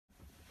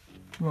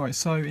Right,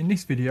 so in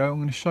this video I'm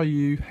going to show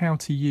you how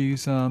to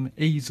use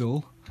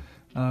Easel,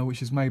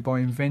 which is made by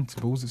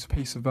Inventables. It's a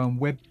piece of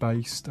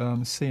web-based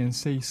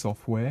CNC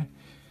software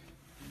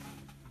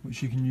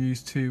which you can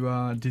use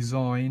to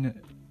design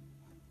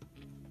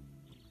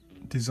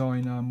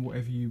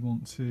whatever you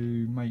want to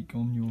make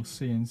on your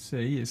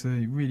CNC. It's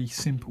a really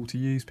simple to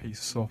use piece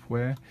of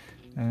software,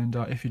 and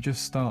if you're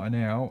just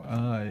starting out,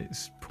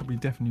 it's probably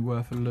definitely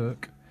worth a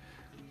look.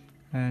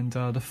 And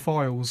the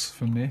files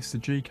from this, the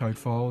G-code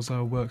files,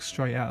 work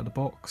straight out of the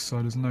box,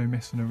 so there's no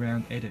messing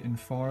around editing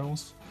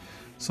files.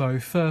 So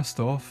first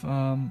off,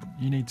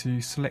 you need to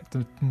select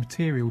the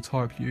material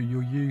type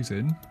you're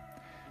using,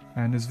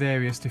 and there's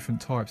various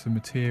different types of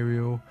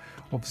material.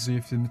 Obviously,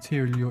 if the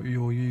material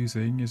you're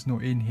using is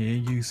not in here,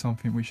 use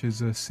something which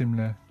is a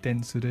similar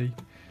density.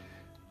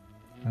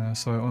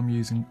 So I'm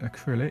using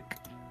acrylic.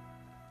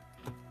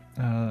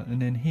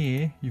 And then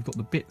here you've got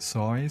the bit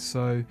size,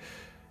 so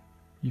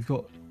you've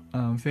got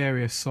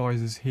various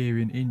sizes here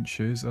in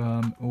inches,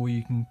 or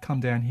you can come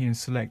down here and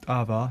select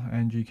other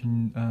and you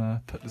can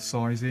put the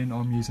size in.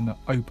 I'm using a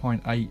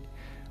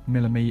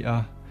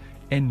 0.8mm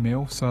end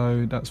mill,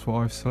 so that's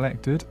what I've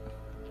selected.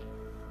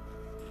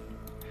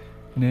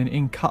 And then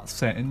in cut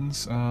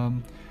settings,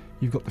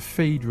 you've got the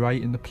feed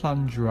rate and the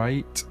plunge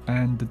rate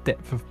and the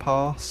depth of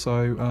pass.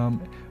 So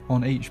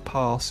on each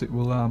pass it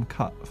will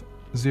cut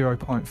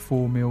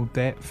 0.4mm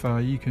depth.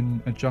 You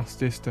can adjust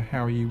this to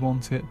how you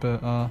want it,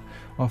 but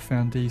I've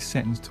found these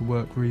settings to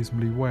work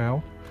reasonably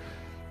well.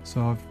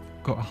 So I've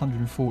got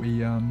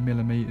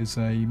 140mm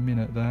a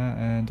minute there,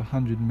 and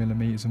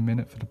 100mm a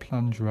minute for the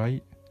plunge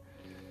rate,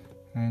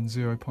 and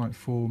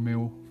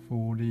 0.4mm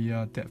for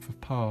the depth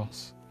of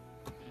pass.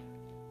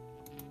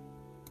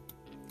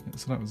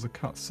 So that was the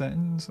cut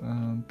settings,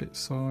 bit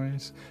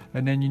size,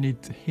 and then you need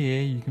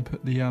here you can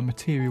put the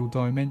material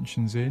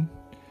dimensions in.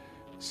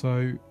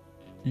 So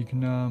you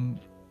can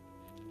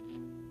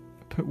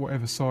put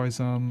whatever size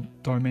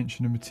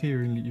dimension of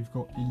material that you've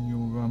got in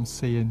your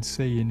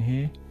CNC in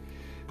here.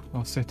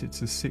 I'll set it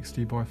to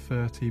 60 by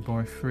 30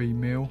 by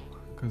 3mm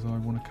because I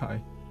want to cut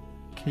a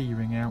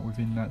keyring out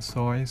within that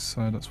size,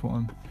 so that's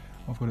what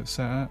I've got it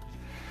set at.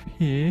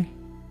 Here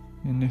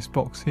in this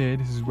box here,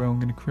 this is where I'm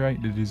going to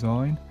create the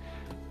design.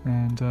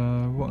 And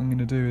what I'm going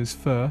to do is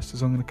first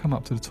I'm going to come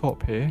up to the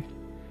top here,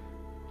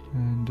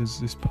 and there's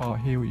this part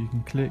here where you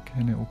can click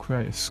and it will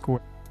create a square.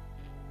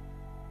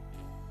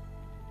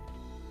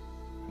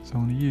 So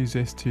I'm going to use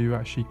this to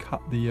actually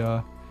cut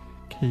the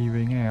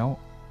keyring out.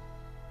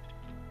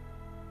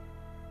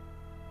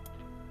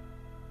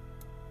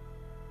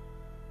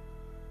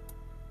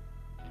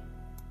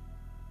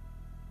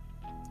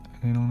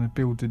 And then I'm going to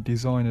build the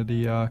design of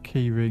the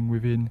keyring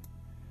within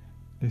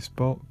this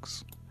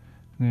box.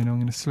 And then I'm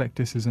going to select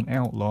this as an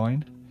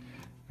outline,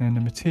 and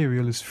the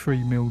material is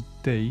 3mm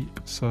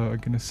deep, so I'm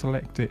going to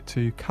select it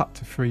to cut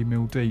to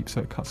 3mm deep,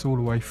 so it cuts all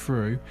the way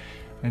through.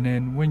 And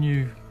then when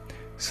you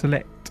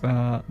select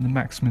the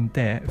maximum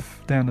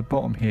depth, down the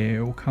bottom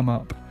here it will come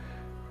up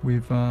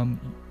with the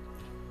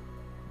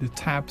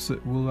tabs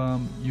that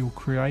will you'll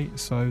create,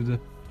 so the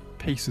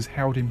piece is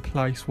held in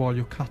place while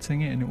you're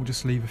cutting it, and it will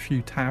just leave a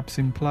few tabs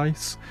in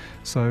place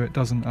so it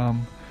doesn't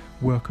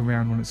work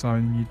around on its own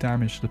and you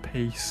damage the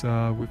piece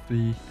with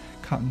the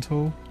cutting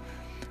tool.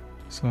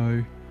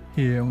 So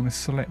here I'm going to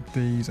select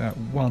these at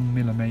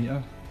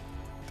 1mm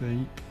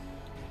deep,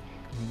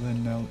 because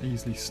then they'll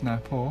easily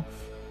snap off.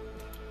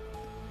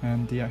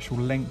 And the actual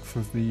length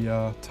of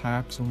the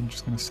tabs I'm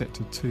just going to set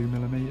to 2mm.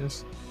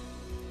 And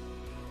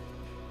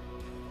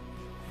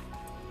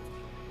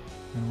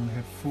I'm going to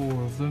have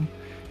 4 of them.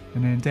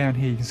 And then down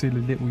here you can see the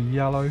little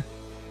yellow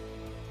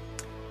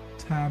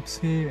tabs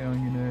here.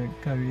 I'm going to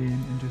go in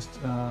and just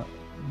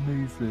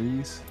move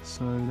these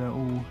so they're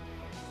all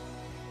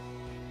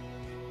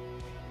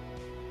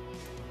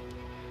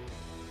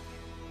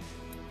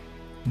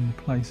in the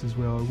places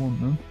where I want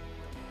them.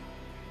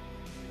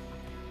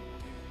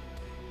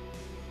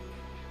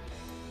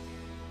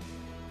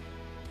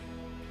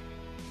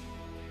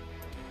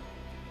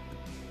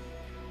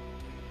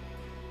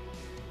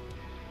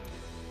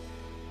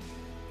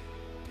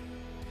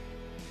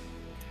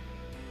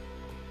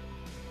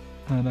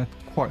 And they're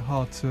quite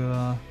hard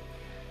to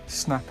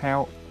snap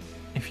out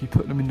if you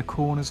put them in the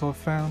corners, I've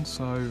found,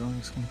 so I'm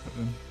just going to put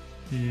them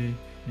here,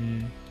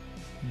 here,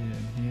 here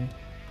and here.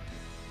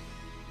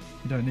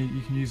 You don't need,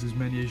 you can use as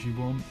many as you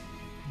want,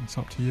 it's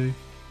up to you.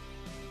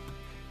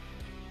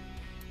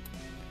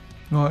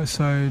 Right,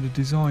 so the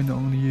design that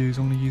I'm going to use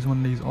one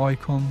of these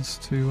icons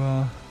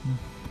to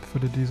for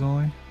the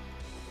design.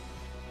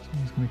 So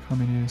I'm just going to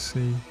come in here and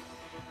see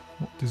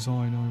what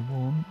design I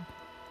want.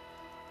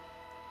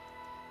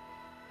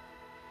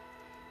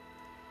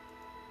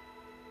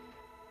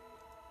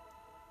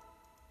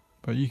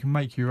 But you can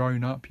make your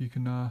own up. You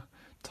can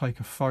take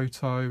a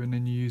photo and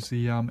then use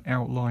the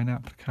outline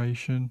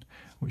application,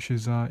 which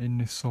is in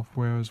this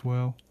software as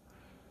well.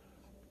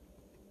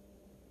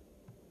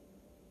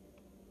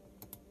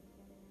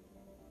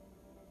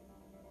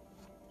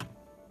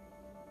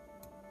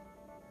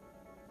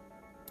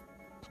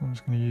 So I'm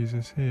just going to use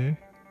this here.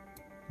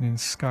 and then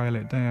scale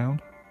it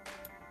down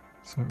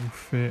so it will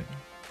fit.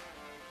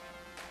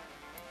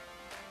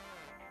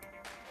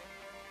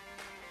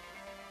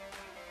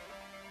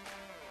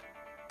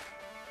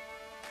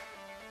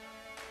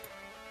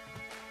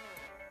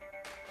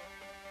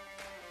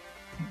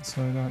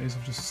 So that is,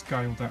 I've just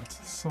scaled that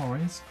to the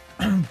size.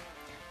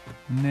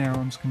 Now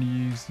I'm just going to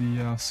use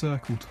the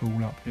circle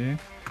tool up here,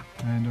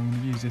 and I'm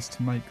going to use this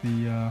to make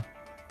the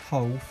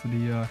hole for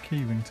the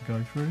keyring to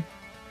go through.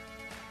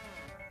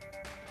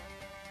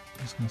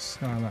 I'm just going to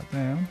scale that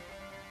down,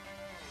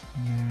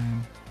 and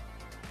then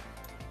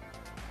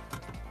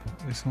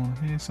put this on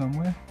here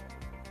somewhere.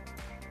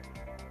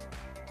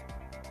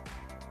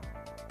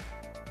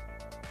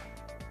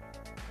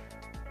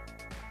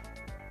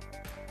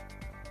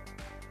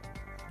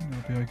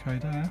 That'll be okay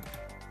there.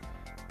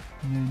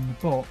 And then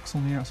the box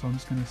on the outside, I'm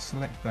just going to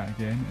select that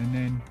again, and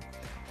then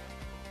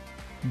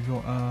you've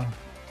got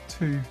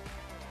 2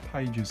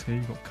 pages here.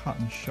 You've got cut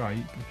and shape.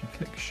 If you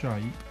click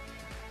shape,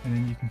 and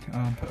then you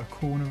can put a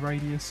corner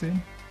radius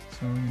in.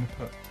 So I'm going to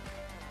put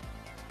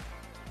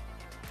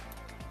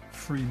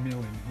 3 mil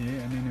in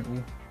here, and then it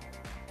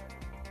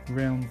will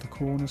round the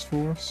corners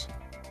for us.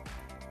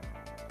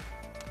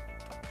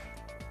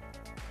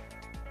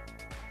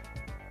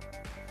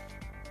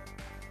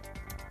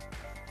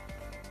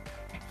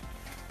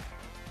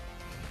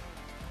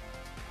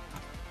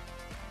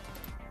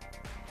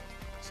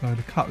 So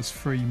the cut is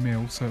 3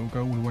 mil, so it will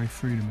go all the way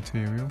through the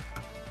material.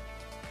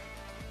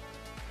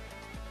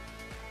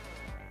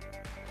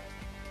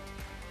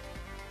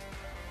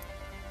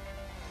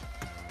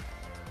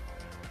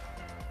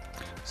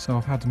 So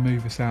I've had to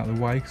move this out of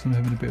the way because I'm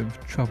having a bit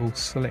of trouble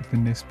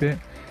selecting this bit.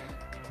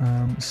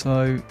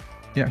 So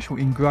the actual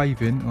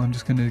engraving, I'm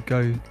just going to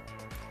go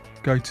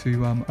to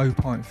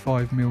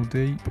 0.5 mil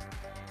deep.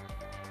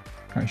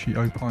 Actually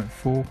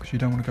 0.4, because you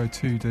don't want to go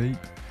too deep.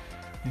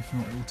 If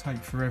not, it will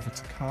take forever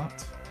to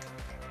cut.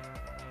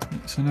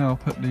 So now I'll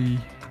put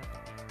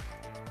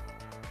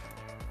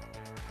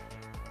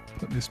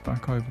this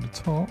back over the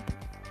top.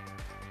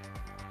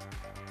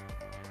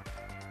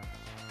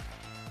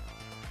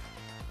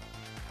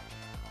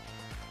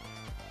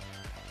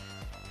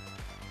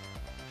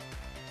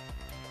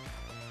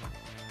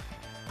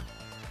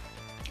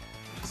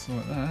 Just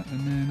like that,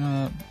 and then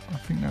I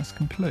think that's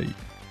complete.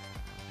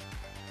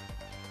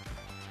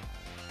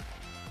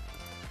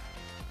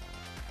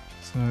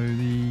 So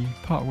the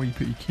part where you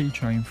put your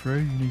keychain through,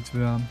 you need to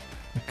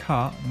the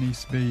cut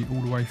needs to be all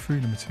the way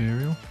through the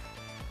material.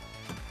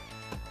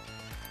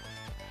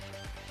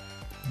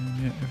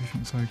 And yeah,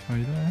 everything's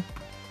okay there.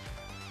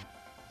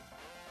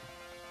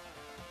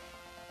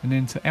 And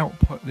then to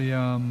output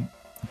the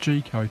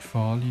G-code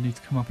file, you need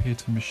to come up here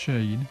to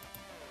machine,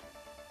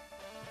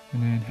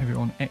 and then have it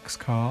on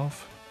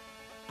Xcarve.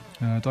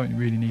 Don't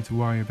really need to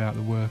worry about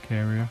the work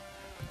area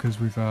because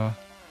we've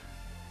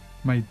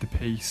made the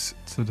piece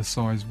to the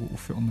size what will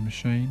fit on the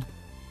machine.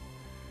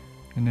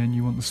 And then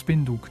you want the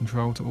spindle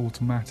control to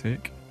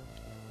automatic,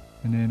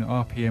 and then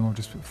RPM I'll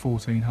just put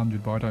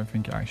 1400, but I don't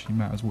think it actually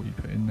matters what you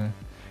put in there.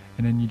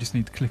 And then you just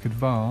need to click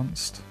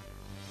advanced,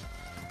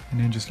 and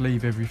then just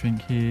leave everything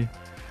here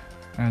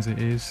as it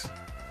is,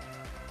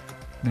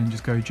 and then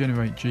just go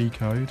generate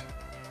G-code,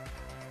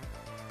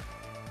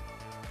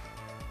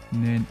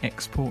 and then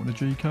export the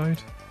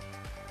G-code,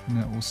 and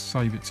that will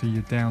save it to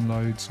your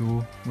downloads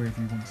or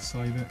wherever you want to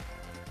save it.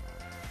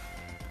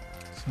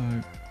 So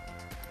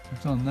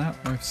I've done that,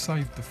 I've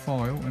saved the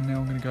file, and now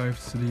I'm going to go over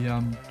to the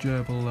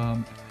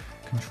gerbil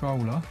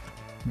controller,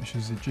 which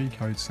is a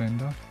G-code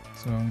sender.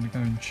 So I'm going to go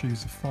and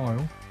choose the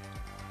file.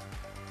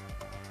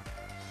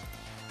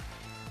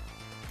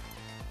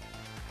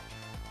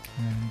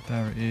 And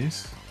there it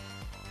is.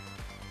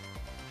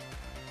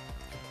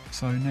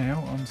 So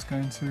now I'm just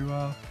going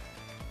to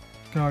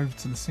go over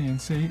to the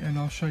CNC, and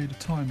I'll show you the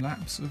time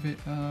lapse of it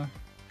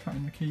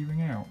cutting the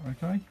keyring out,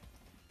 okay?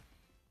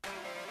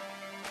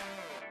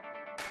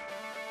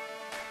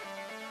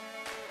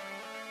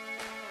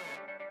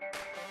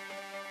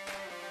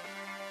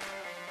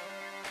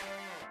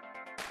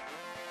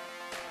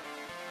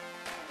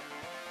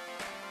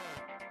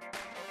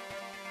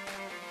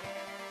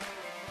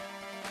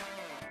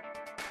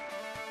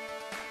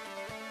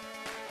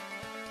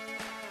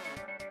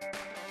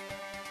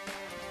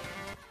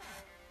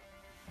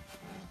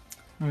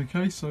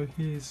 Okay, so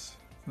here's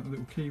that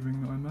little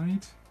keyring that I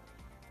made,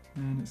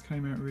 and it's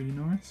came out really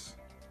nice.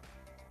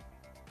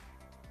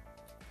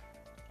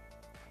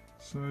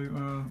 So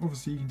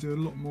obviously you can do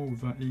a lot more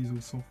with that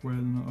easel software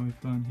than I've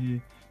done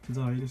here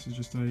today. This is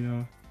just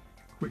a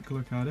quick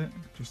look at it,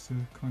 just to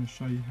kind of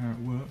show you how it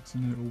works,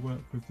 and it will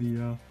work with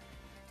the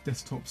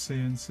desktop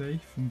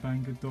CNC from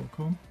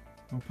Banggood.com.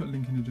 I'll put a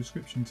link in the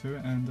description to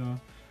it, and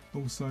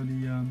also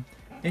the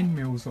end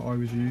mills that I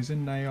was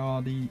using, they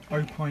are the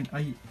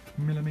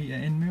 0.8mm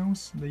end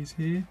mills, these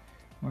here.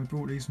 I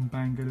brought these from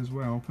Banggood as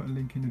well. I'll put a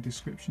link in the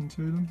description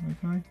to them,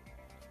 okay?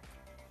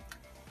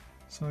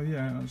 So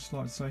yeah, I'd just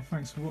like to say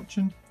thanks for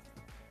watching.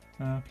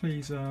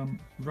 Please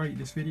rate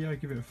this video,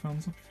 give it a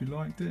thumbs up if you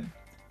liked it.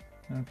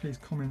 Please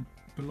comment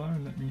below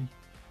and let me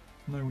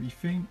know what you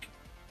think.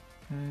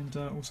 and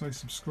also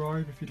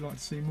subscribe if you'd like to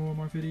see more of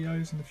my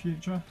videos in the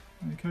future.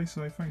 Okay,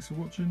 so thanks for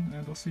watching,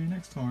 and I'll see you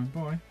next time.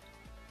 Bye.